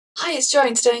Hi, it's Joy,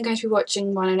 and today I'm going to be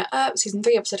watching Wynonna Earp Season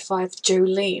 3, Episode 5,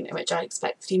 Jolene, in which I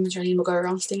expect Demon Jolene will go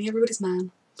around stealing everybody's man.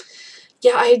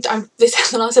 Yeah,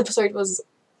 the last episode was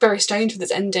very strange with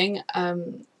its ending.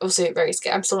 Also very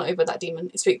scary. I'm still not over that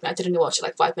demon. It spooked me. I did only watch it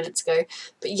like 5 minutes ago.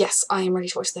 But yes, I am ready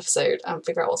to watch this episode and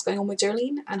figure out what's going on with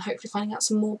Jolene and hopefully finding out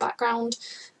some more background.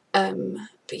 But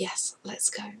yes, let's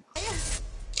go.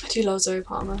 I do love Zoe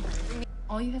Palmer.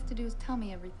 All you have to do is tell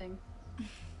me everything.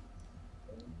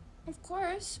 Of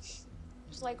course.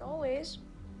 Just like always.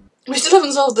 We still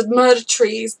haven't solved the murder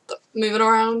trees moving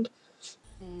around.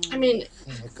 I mean,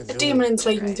 a demon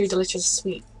enslaving through delicious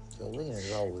sweet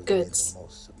goods. The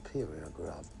most superior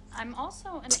grub. I'm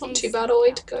also an It's not too bad a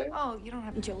way to go. Oh, you don't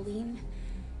have Jolene.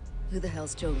 Who the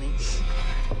hell's Jolene?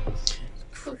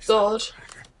 Oh god.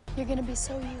 You're gonna be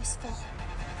so useful.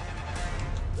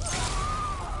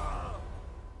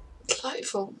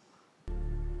 Delightful.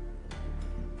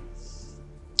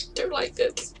 Don't like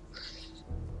this.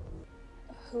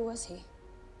 Who was he?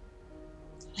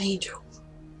 Angel.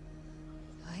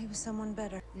 He was someone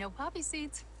better. no poppy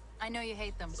seeds. I know you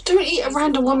hate them. Don't eat a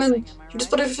random woman. You just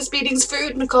put her for speeding's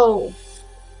food, Nicole.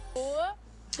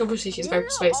 Obviously, she's very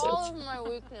persuasive. All of my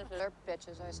weaknesses. They're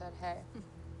bitches. I said, hey.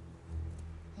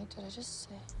 Wait, did I just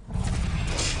say?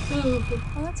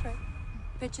 Oh, that's right.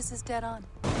 Bitches is dead on.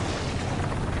 Oh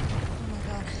my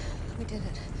god, we did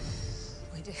it.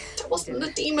 We did. That wasn't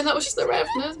the demon, that was just the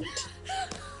revenant.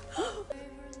 Oh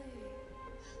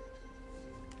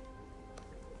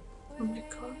my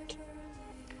god.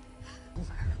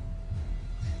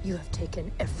 You have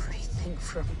taken everything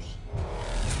from me.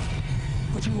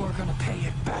 But you are gonna pay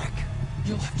it back.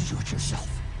 You'll have to do it yourself.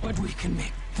 But we can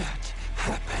make that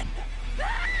happen.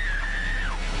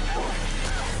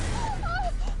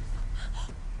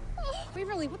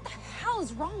 Waverly, what the hell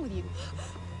is wrong with you?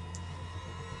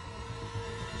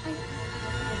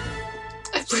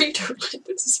 I really don't like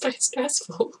this, it's very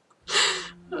stressful.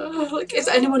 Like, is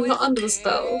anyone not under the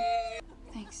spell?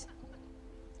 Thanks.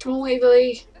 Come on,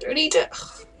 Waverly. Don't eat it.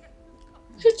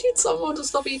 Just need someone to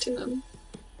stop eating them.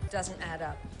 Doesn't add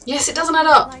up. Yes, it doesn't add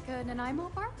up. Like a Nanaimo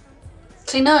bar?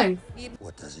 Say no.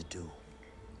 What does it do?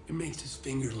 It makes his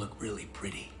finger look really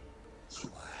pretty.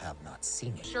 I have not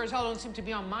seen it. Sure as hell don't seem to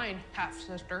be on mine,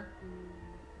 half-sister.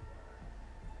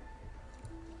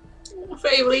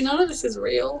 Waverly, none of this is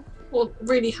real. Or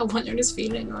really how Wynonna is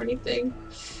feeling or anything.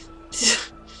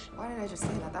 Why did I just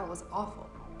say that? That was awful.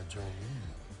 Jolene,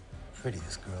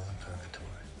 prettiest girl in purgatory.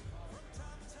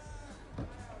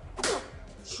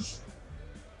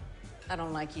 I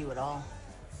don't like you at all.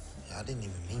 Yeah, I didn't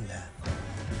even mean that.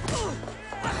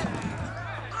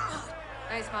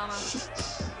 Nice, Mama.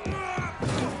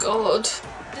 Oh god.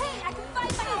 Hey, I can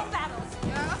fight my own battles.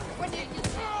 Yeah? When you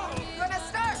gonna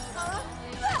start, huh?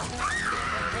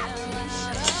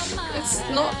 It's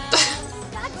not.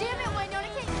 God damn it, Wynonna,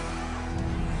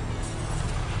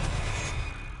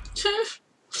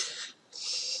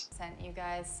 Sent you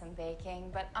guys some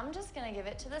baking, but I'm just gonna give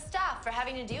it to the staff for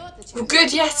having to deal with the two. Oh,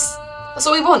 good, yes. That's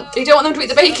all we want. We don't want them to eat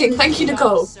the baking. Thank you,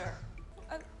 Nicole.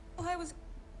 Well, I was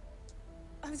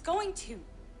going to.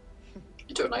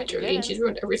 I don't like Jolene. She's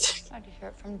ruined everything. Tried to hear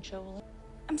it from Jolene.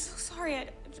 I'm so sorry. I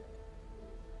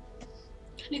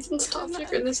need to start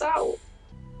figuring this out.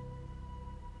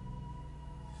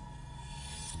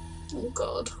 Oh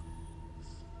god.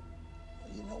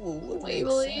 You know what would make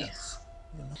Waverly. sense?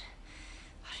 You know?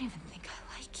 I don't even think I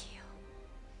like you.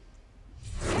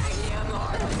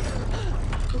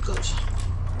 Oh god.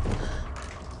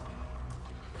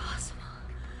 Impossible.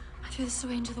 I threw this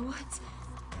away into the woods.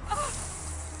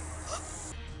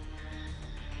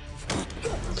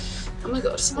 Oh my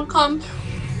god, someone come.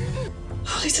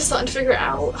 At least I'm starting to figure it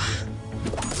out.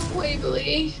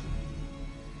 Waverly.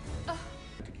 I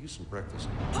could use some breakfast.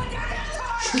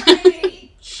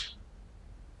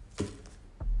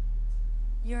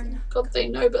 You're not. God, they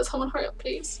know, but someone hurry up,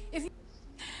 please.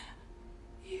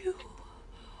 You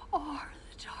are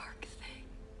the dark thing.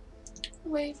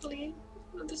 Waverly.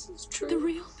 Oh, this is true. The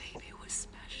real baby was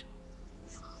special.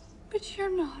 But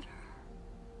you're not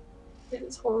her. It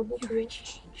is horrible to You're a watch.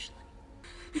 changeling.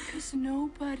 Because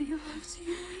nobody loves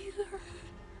you either.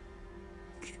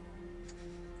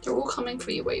 They're all coming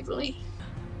for you, Waverly.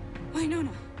 Wynonna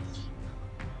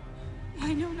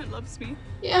loves me.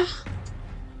 Yeah.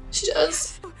 She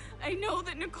does. I know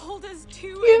that Nicole does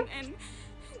too, Yeah. and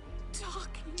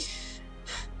talking.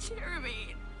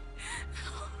 Jeremy.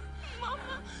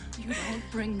 Mama. You don't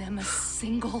bring them a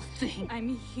single thing.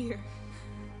 I'm here,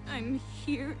 and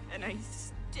I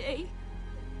stay.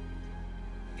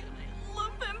 And I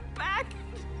love them back.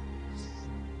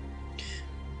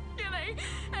 And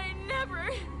I never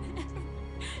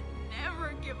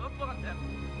give up on them.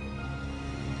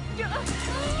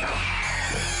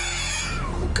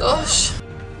 Oh gosh.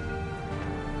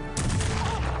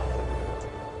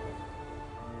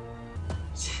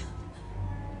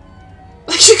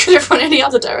 You could have run any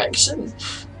other direction.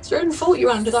 It's your own fault you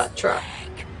ran into that trap.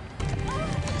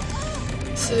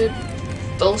 So,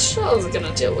 Bolshar's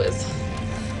gonna deal with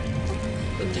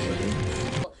the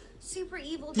demon. Super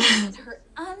evil demon with her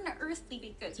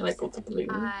unearthly because I like all the balloons.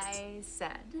 I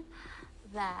said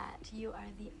that you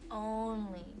are the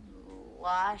only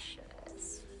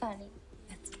luscious, funny,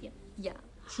 yeah,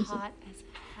 hot as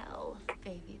hell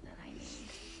baby that I need.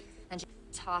 And she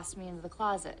tossed me into the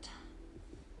closet,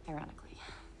 ironically.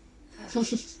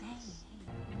 Is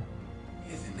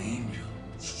an angel,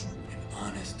 and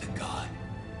honest to God,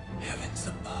 heavens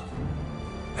above.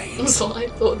 That's what I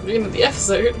thought at the end of the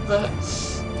episode, but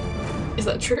is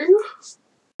that true?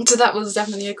 So that was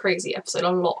definitely a crazy episode.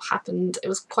 A lot happened. It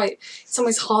was quite, in some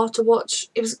ways, hard to watch.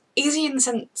 It was easy in the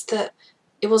sense that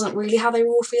it wasn't really how they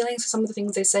were all feeling. So some of the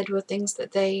things they said were things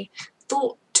that they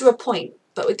thought to a point.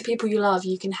 But with the people you love,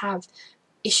 you can have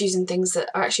issues and things that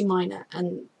are actually minor.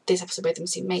 And this episode made them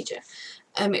seem major.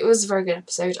 It was a very good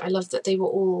episode. I loved that they were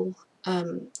all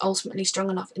ultimately strong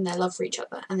enough in their love for each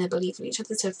other and their belief in each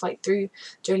other to fight through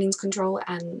Jolene's control,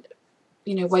 and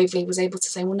you know, Waverly was able to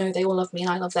say, well no, they all love me and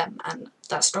I love them, and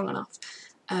that's strong enough.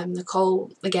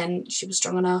 Nicole, again, she was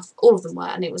strong enough. All of them were,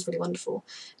 and it was really wonderful.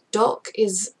 Doc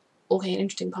is, okay, an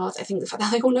interesting part. I think the fact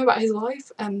that they all know about his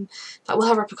wife, that will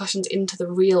have repercussions into the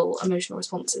real emotional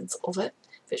responses of it,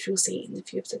 which we'll see in the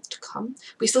few episodes to come.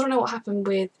 We still don't know what happened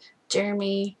with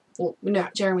Jeremy. Well, no,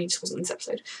 Jeremy just wasn't in this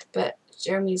episode, but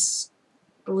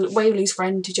Waverly's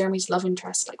friend to Jeremy's love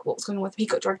interest, like what was going on with him. He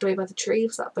got dragged away by the tree.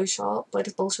 Was that Bolshar? Why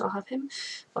does Bolshar have him?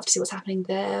 We'll have to see what's happening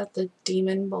there. The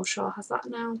demon Bolshar has that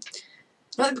now.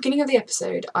 Now, at the beginning of the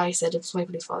episode, I said it was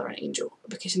Waverly's father an angel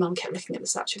because his mum kept looking at the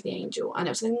statue of the angel, and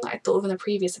it was something that I thought of in the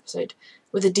previous episode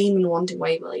with the demon wanting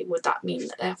Waverly. Would that mean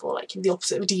that therefore, like, the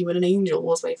opposite of a demon, an angel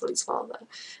was Waverly's father?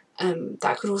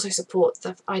 That could also support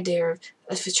the idea of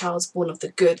if a child's born of the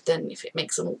good, then if it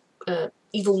makes an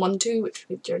evil one too, which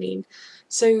would be Jolene.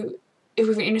 So it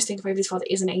would be interesting if Waverly's father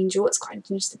is an angel. It's quite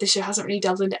interesting. This show hasn't really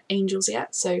delved into angels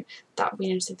yet, so that would be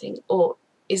an interesting thing. Or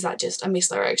is that just a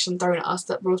misdirection thrown at us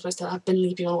that we're all supposed to have been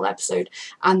leaping on all episode,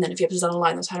 and then a few episodes down the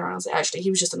line they'll turn around and say, actually, he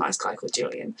was just a nice guy called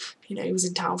Julian. You know, he was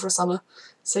in town for a summer.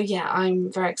 So yeah, I'm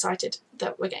very excited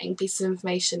that we're getting pieces of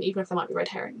information, even if there might be red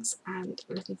herrings, and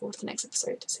we're looking forward to the next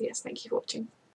episode. So yes, thank you for watching.